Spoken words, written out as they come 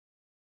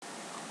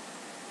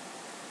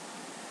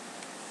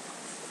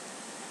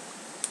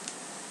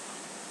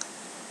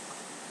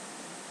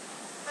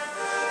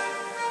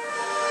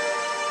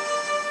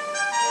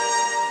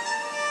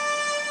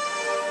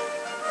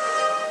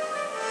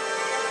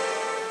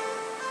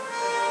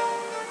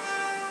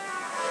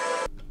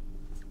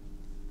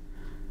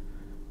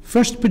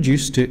First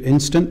produced to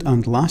instant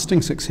and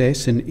lasting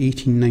success in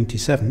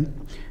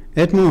 1897,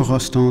 Edmond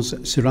Rostand's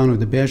Cyrano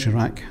de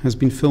Bergerac has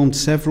been filmed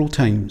several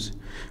times,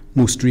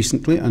 most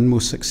recently and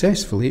most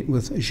successfully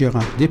with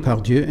Gérard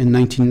Depardieu in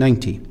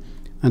 1990,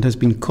 and has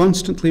been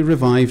constantly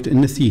revived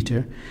in the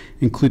theatre,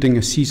 including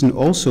a season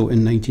also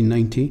in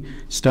 1990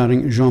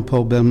 starring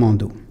Jean-Paul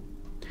Belmondo.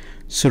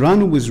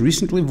 Cyrano was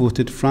recently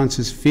voted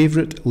France's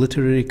favourite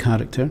literary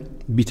character,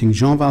 beating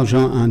Jean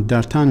Valjean and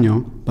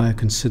D'Artagnan by a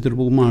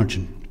considerable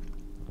margin.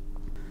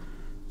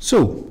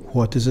 So,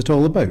 what is it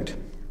all about?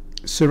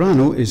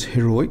 Cyrano is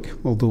heroic,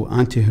 although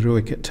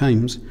anti-heroic at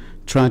times,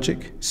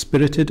 tragic,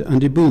 spirited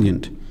and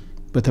ebullient,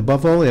 but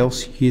above all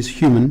else he is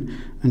human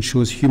and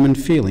shows human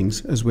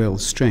failings as well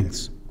as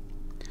strengths.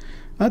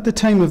 At the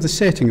time of the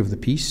setting of the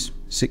piece,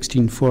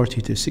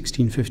 1640 to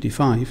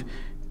 1655,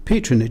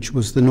 patronage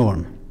was the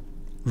norm.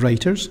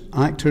 Writers,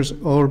 actors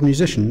or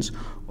musicians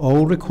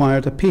all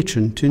required a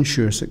patron to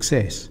ensure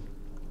success.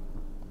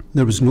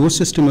 There was no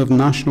system of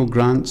national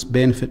grants,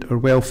 benefit or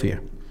welfare.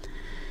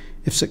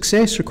 If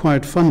success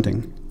required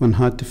funding, one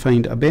had to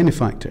find a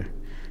benefactor,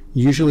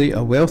 usually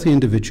a wealthy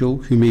individual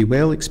who may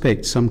well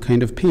expect some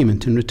kind of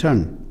payment in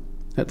return.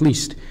 At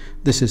least,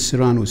 this is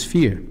Cyrano's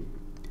fear.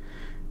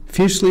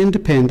 Fiercely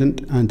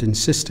independent and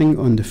insisting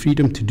on the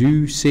freedom to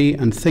do, say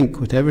and think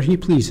whatever he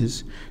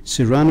pleases,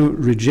 Cyrano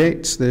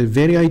rejects the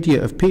very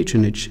idea of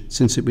patronage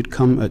since it would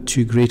come at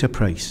too great a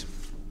price.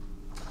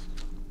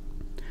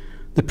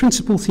 The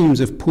principal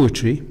themes of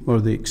poetry, or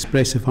the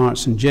expressive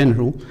arts in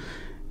general,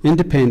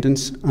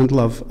 independence and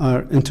love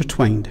are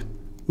intertwined,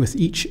 with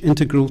each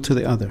integral to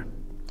the other,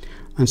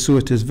 and so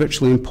it is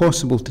virtually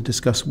impossible to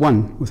discuss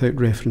one without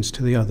reference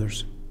to the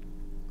others.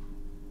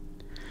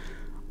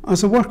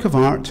 As a work of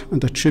art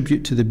and a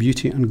tribute to the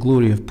beauty and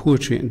glory of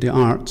poetry and the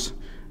arts,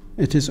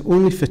 it is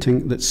only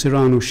fitting that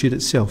Cyrano should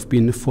itself be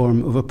in the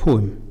form of a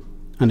poem,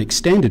 an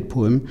extended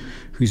poem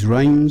whose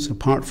rhymes,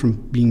 apart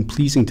from being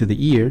pleasing to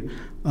the ear,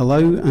 allow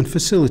and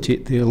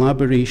facilitate the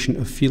elaboration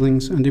of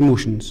feelings and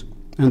emotions,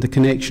 and the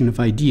connection of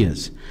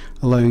ideas,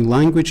 allowing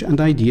language and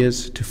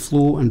ideas to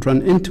flow and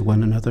run into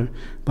one another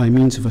by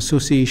means of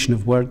association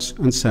of words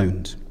and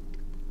sounds.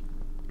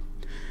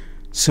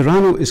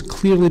 Cyrano is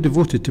clearly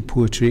devoted to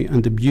poetry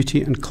and the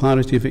beauty and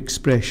clarity of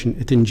expression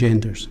it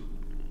engenders.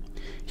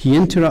 He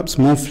interrupts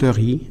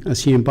Montfleury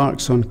as he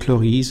embarks on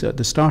Cloris at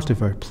the start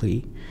of our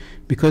play,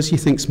 because he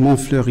thinks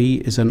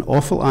Montfleury is an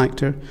awful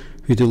actor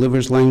who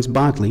delivers lines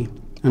badly,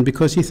 and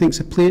because he thinks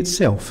the play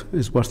itself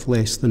is worth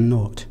less than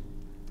naught.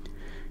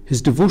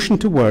 His devotion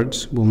to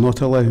words will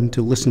not allow him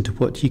to listen to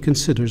what he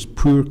considers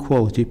poor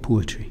quality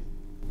poetry.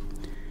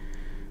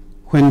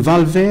 When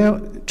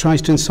Valvert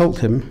tries to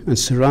insult him and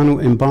Cyrano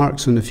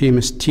embarks on the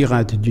famous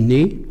tirade du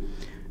nez,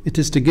 it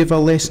is to give a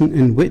lesson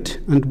in wit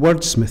and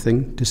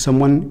wordsmithing to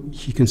someone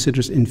he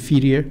considers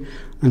inferior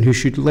and who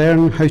should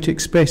learn how to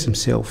express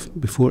himself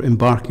before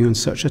embarking on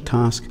such a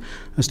task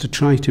as to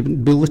try to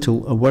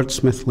belittle a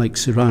wordsmith like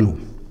Cyrano.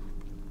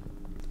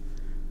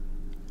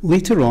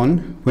 Later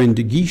on, when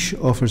de Guiche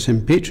offers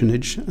him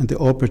patronage and the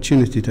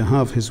opportunity to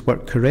have his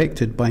work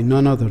corrected by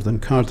none other than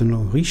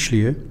Cardinal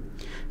Richelieu,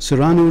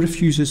 Cyrano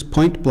refuses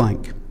point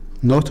blank,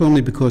 not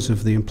only because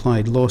of the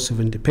implied loss of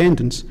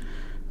independence,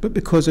 but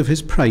because of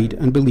his pride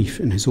and belief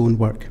in his own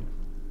work.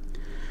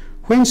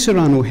 When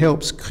Cyrano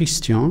helps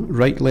Christian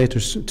write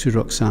letters to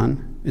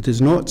Roxane, it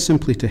is not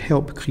simply to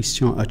help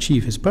Christian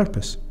achieve his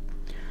purpose.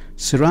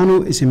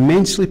 Cyrano is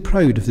immensely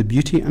proud of the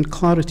beauty and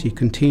clarity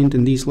contained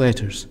in these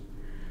letters.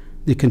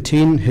 They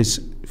contain his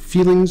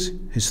feelings,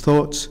 his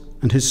thoughts,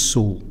 and his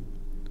soul.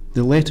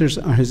 The letters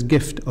are his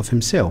gift of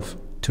himself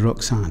to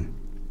Roxane.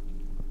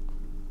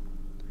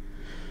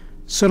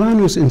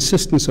 Cyrano's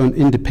insistence on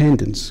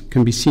independence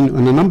can be seen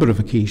on a number of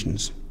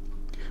occasions,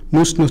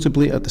 most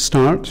notably at the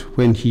start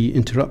when he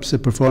interrupts the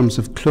performance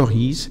of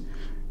Cloris,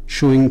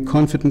 showing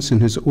confidence in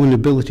his own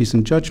abilities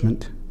and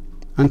judgment,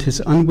 and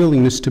his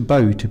unwillingness to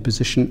bow to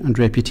position and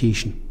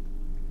reputation.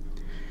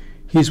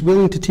 He is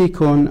willing to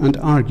take on and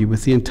argue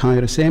with the entire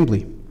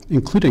assembly,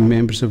 including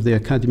members of the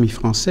Académie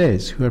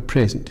Française who are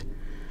present,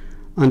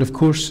 and of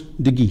course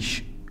de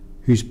Guiche,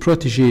 whose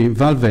protégé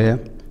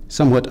Valvert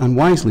somewhat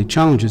unwisely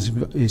challenges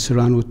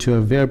Cyrano to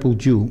a verbal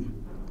duel.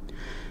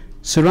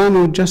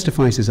 Cyrano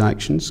justifies his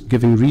actions,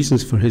 giving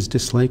reasons for his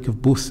dislike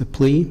of both the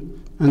play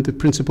and the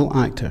principal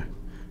actor,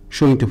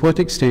 showing to what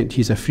extent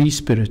he is a free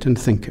spirit and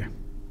thinker.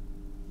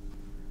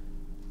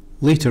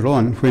 Later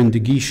on, when de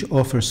Guiche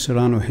offers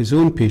Cyrano his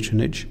own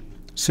patronage,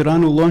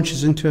 Cyrano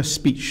launches into a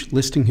speech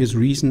listing his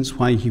reasons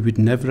why he would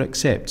never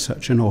accept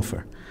such an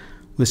offer,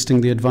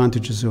 listing the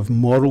advantages of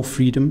moral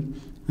freedom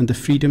and the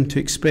freedom to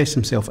express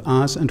himself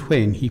as and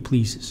when he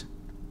pleases.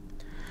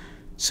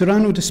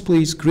 Cyrano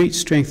displays great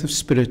strength of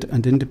spirit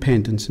and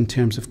independence in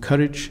terms of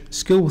courage,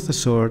 skill with the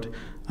sword,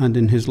 and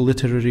in his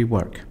literary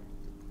work.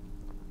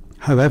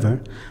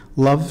 However,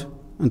 love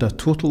and a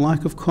total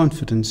lack of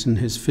confidence in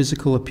his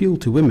physical appeal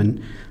to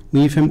women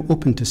leave him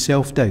open to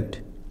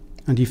self-doubt,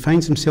 and he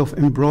finds himself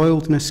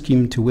embroiled in a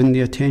scheme to win the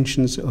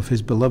attentions of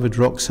his beloved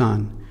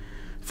Roxane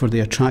for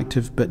the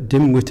attractive but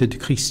dim-witted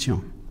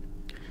Christian.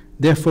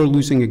 therefore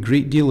losing a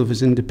great deal of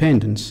his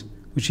independence,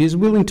 which he is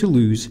willing to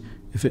lose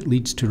if it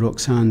leads to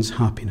Roxane's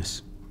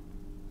happiness.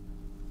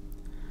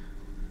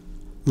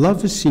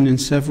 Love is seen in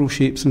several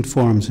shapes and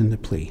forms in the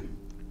play.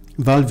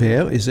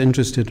 Valvert is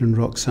interested in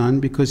Roxane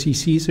because he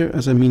sees her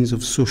as a means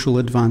of social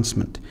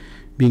advancement,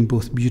 being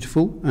both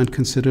beautiful and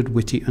considered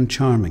witty and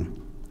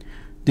charming.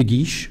 De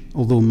Guiche,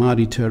 although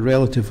married to a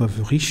relative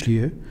of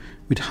Richelieu,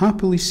 would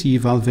happily see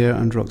Valvert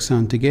and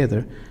Roxane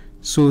together,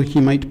 so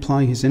he might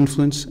ply his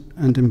influence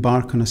and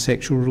embark on a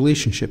sexual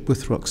relationship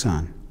with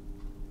Roxane.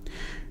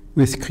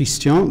 With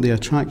Christian, the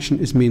attraction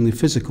is mainly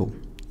physical,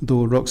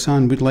 though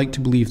Roxane would like to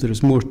believe there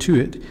is more to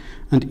it,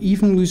 and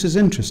even loses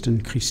interest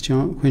in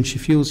Christian when she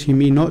feels he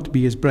may not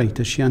be as bright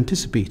as she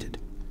anticipated.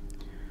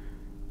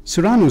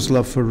 Cyrano's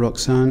love for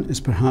Roxane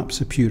is perhaps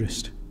the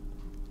purest.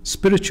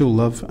 Spiritual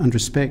love and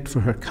respect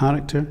for her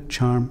character,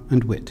 charm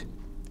and wit.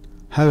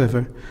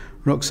 However,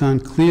 Roxane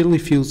clearly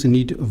feels the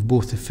need of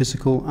both the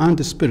physical and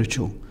the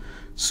spiritual,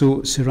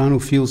 so Cyrano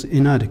feels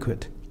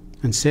inadequate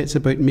and sets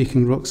about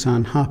making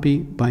Roxane happy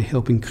by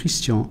helping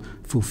Christian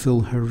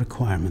fulfill her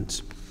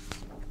requirements.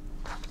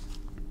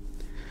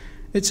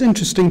 It's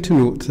interesting to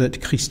note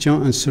that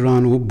Christian and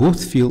Cyrano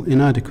both feel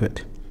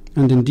inadequate,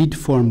 and indeed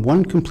form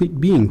one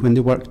complete being when they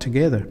work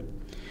together,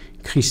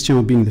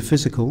 Christian being the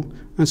physical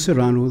and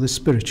Cyrano the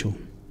spiritual.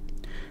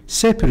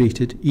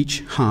 Separated,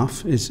 each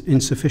half is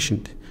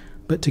insufficient,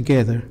 but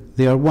together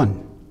they are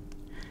one.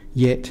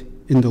 Yet,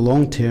 in the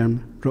long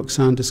term,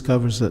 Roxane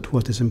discovers that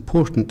what is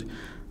important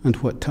and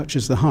what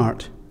touches the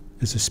heart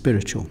is the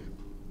spiritual.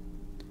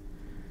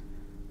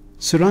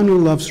 Cyrano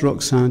loves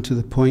Roxane to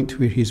the point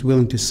where he is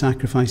willing to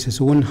sacrifice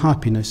his own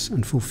happiness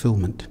and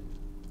fulfillment.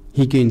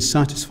 He gains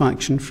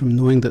satisfaction from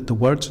knowing that the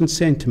words and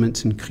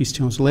sentiments in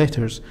Christian's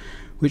letters,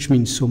 which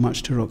mean so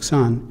much to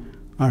Roxane,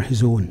 are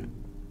his own.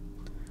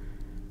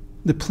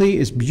 The play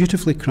is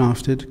beautifully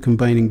crafted,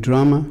 combining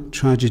drama,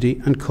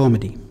 tragedy and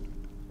comedy.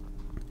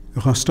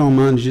 Rostand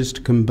manages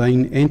to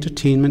combine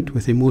entertainment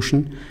with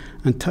emotion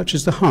and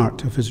touches the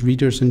heart of his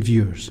readers and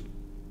viewers.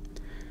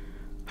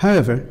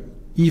 However,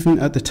 even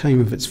at the time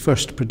of its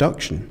first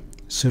production,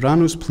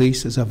 Cyrano's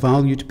place as a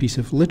valued piece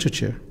of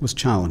literature was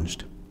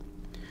challenged.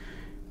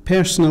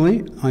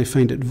 Personally, I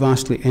find it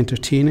vastly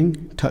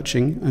entertaining,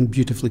 touching and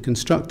beautifully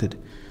constructed,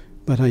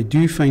 but I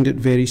do find it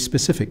very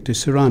specific to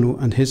Cyrano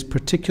and his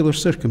particular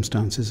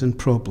circumstances and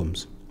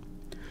problems.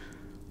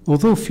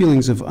 Although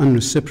feelings of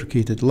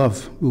unreciprocated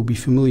love will be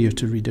familiar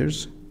to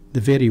readers, the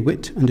very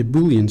wit and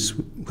ebullience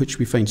which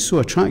we find so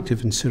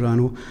attractive in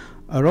Cyrano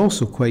are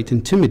also quite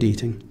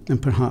intimidating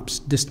and perhaps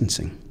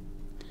distancing.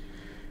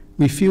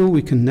 We feel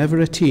we can never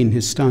attain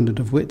his standard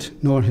of wit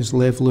nor his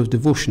level of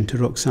devotion to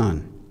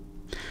Roxane.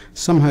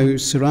 Somehow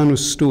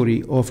Cyrano's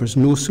story offers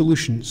no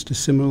solutions to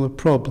similar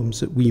problems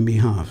that we may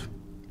have.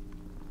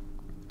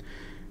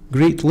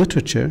 Great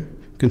literature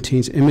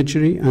contains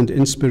imagery and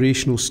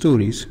inspirational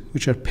stories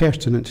which are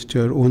pertinent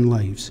to our own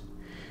lives.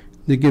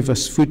 They give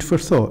us food for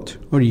thought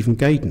or even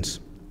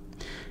guidance.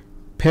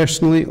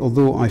 Personally,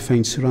 although I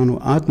find Cyrano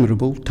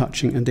admirable,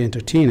 touching and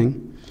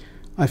entertaining,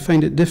 I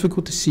find it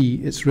difficult to see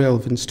its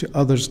relevance to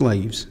others'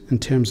 lives in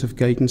terms of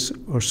guidance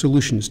or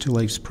solutions to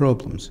life's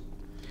problems,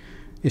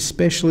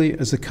 especially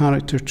as the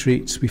character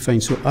traits we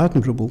find so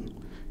admirable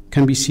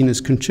can be seen as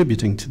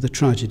contributing to the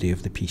tragedy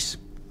of the piece.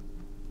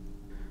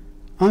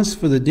 As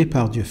for the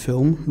Depardieu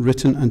film,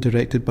 written and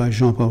directed by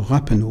Jean-Paul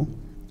Rappeneau,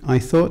 I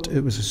thought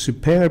it was a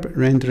superb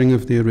rendering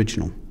of the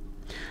original.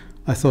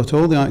 I thought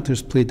all the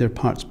actors played their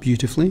parts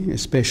beautifully,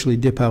 especially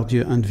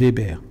Depardieu and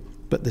Weber,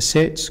 but the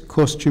sets,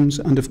 costumes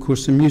and of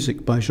course the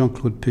music by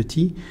Jean-Claude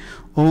Petit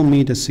all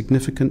made a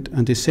significant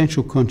and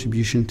essential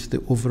contribution to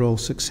the overall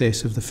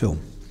success of the film.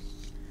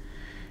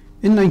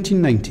 In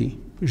 1990,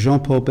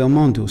 Jean-Paul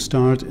Belmondo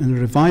starred in a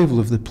revival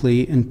of the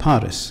play in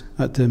Paris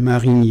at the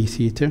Marigny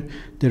Theatre,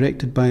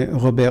 directed by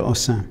Robert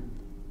Hossein.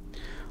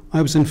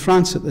 I was in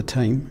France at the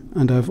time,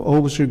 and I've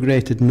always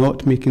regretted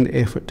not making the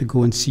effort to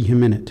go and see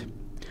him in it.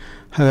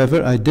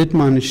 However, I did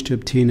manage to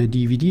obtain a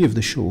DVD of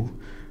the show,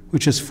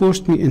 which has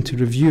forced me into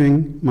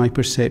reviewing my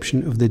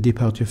perception of the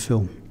Depardieu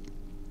film.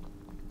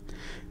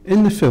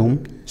 In the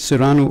film,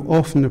 Cyrano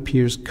often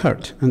appears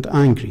curt and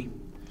angry.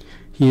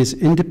 He is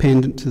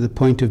independent to the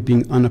point of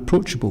being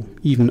unapproachable,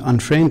 even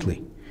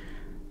unfriendly.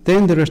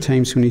 Then there are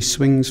times when he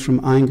swings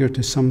from anger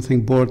to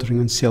something bordering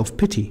on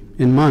self-pity,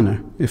 in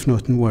manner, if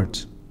not in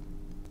words.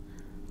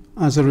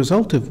 As a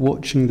result of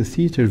watching the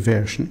theatre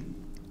version,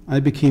 I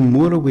became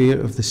more aware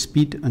of the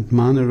speed and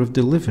manner of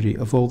delivery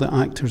of all the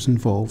actors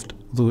involved,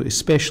 though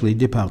especially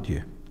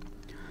Depardieu.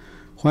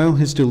 While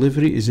his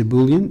delivery is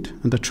ebullient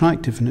and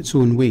attractive in its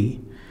own way,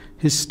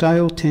 his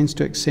style tends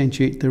to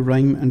accentuate the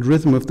rhyme and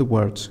rhythm of the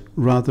words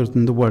rather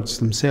than the words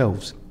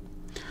themselves.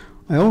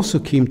 I also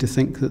came to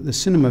think that the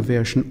cinema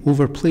version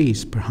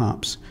overplays,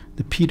 perhaps,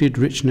 the period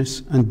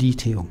richness and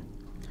detail.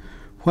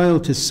 While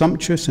it is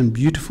sumptuous and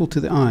beautiful to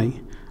the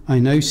eye, I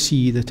now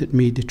see that it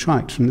may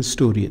detract from the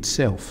story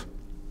itself.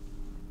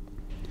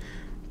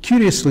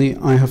 Curiously,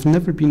 I have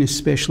never been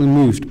especially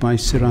moved by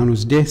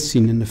Cyrano's death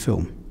scene in the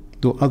film,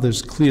 though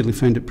others clearly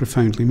found it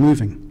profoundly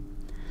moving.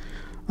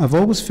 I've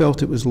always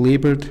felt it was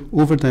laboured,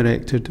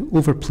 over-directed,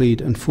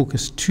 overplayed and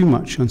focused too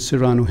much on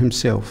Cyrano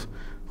himself,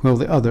 while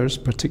the others,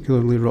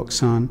 particularly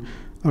Roxane,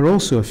 are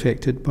also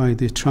affected by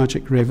the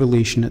tragic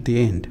revelation at the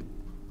end.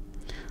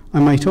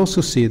 I might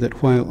also say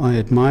that while I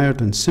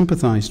admired and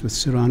sympathised with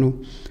Cyrano,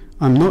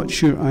 I'm not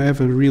sure I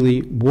ever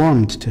really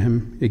warmed to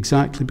him,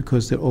 exactly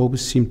because there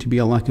always seemed to be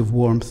a lack of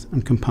warmth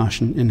and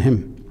compassion in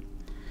him.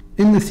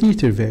 In the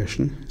theatre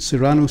version,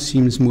 Cyrano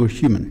seems more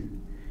human.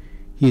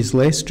 He is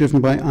less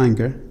driven by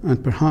anger,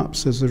 and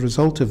perhaps as a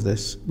result of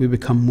this, we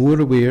become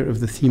more aware of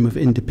the theme of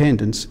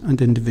independence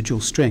and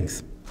individual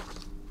strength.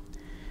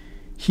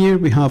 Here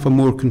we have a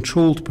more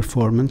controlled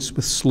performance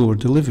with slower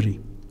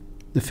delivery.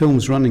 The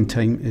film's running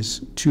time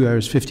is 2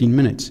 hours 15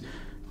 minutes,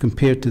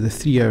 compared to the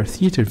 3-hour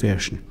theatre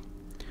version,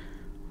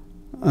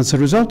 as a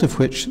result of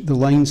which the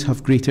lines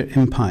have greater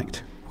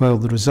impact, while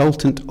the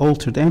resultant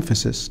altered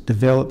emphasis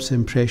develops the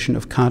impression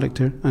of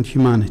character and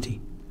humanity.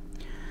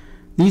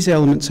 These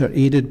elements are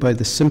aided by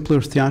the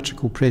simpler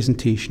theatrical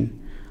presentation,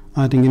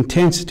 adding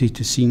intensity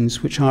to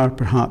scenes which are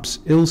perhaps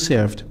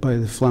ill-served by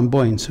the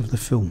flamboyance of the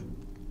film.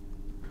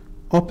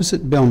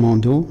 Opposite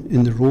Belmondo,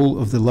 in the role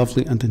of the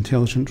lovely and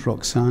intelligent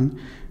Roxane,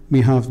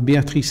 we have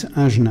Béatrice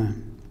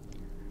Agenin,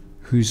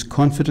 whose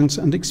confidence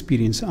and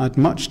experience add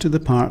much to the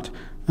part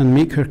and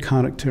make her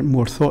character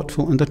more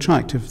thoughtful and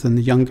attractive than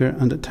the younger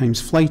and at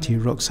times flighty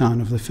Roxane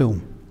of the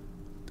film.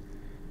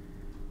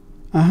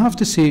 I have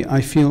to say I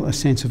feel a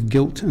sense of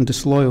guilt and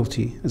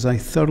disloyalty as I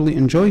thoroughly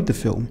enjoyed the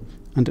film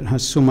and it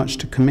has so much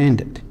to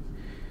commend it.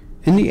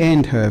 In the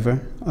end,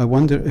 however, I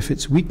wonder if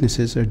its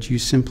weaknesses are due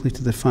simply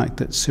to the fact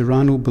that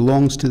Cyrano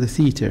belongs to the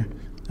theatre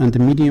and the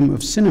medium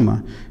of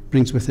cinema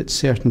brings with it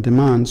certain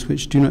demands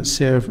which do not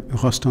serve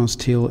Rostand's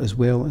tale as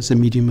well as the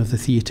medium of the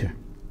theatre.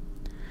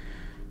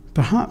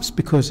 Perhaps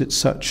because it's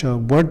such a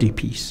wordy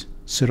piece,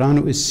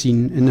 Cyrano is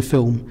seen in the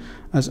film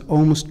as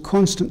almost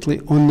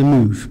constantly on the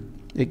move,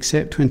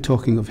 except when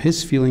talking of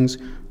his feelings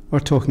or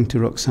talking to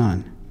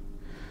Roxane.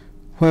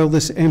 While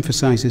this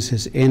emphasises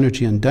his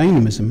energy and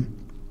dynamism,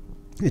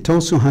 it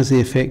also has the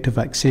effect of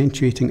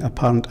accentuating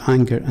apparent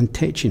anger and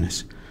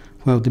tetchiness,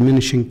 while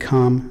diminishing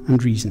calm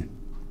and reason.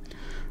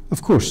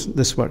 Of course,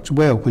 this works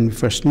well when we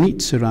first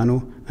meet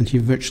Cyrano and he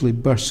virtually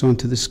bursts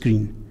onto the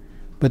screen,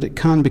 but it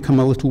can become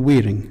a little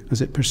wearing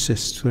as it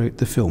persists throughout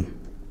the film.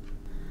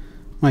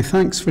 My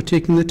thanks for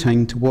taking the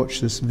time to watch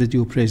this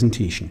video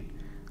presentation.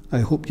 I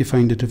hope you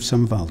find it of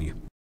some value.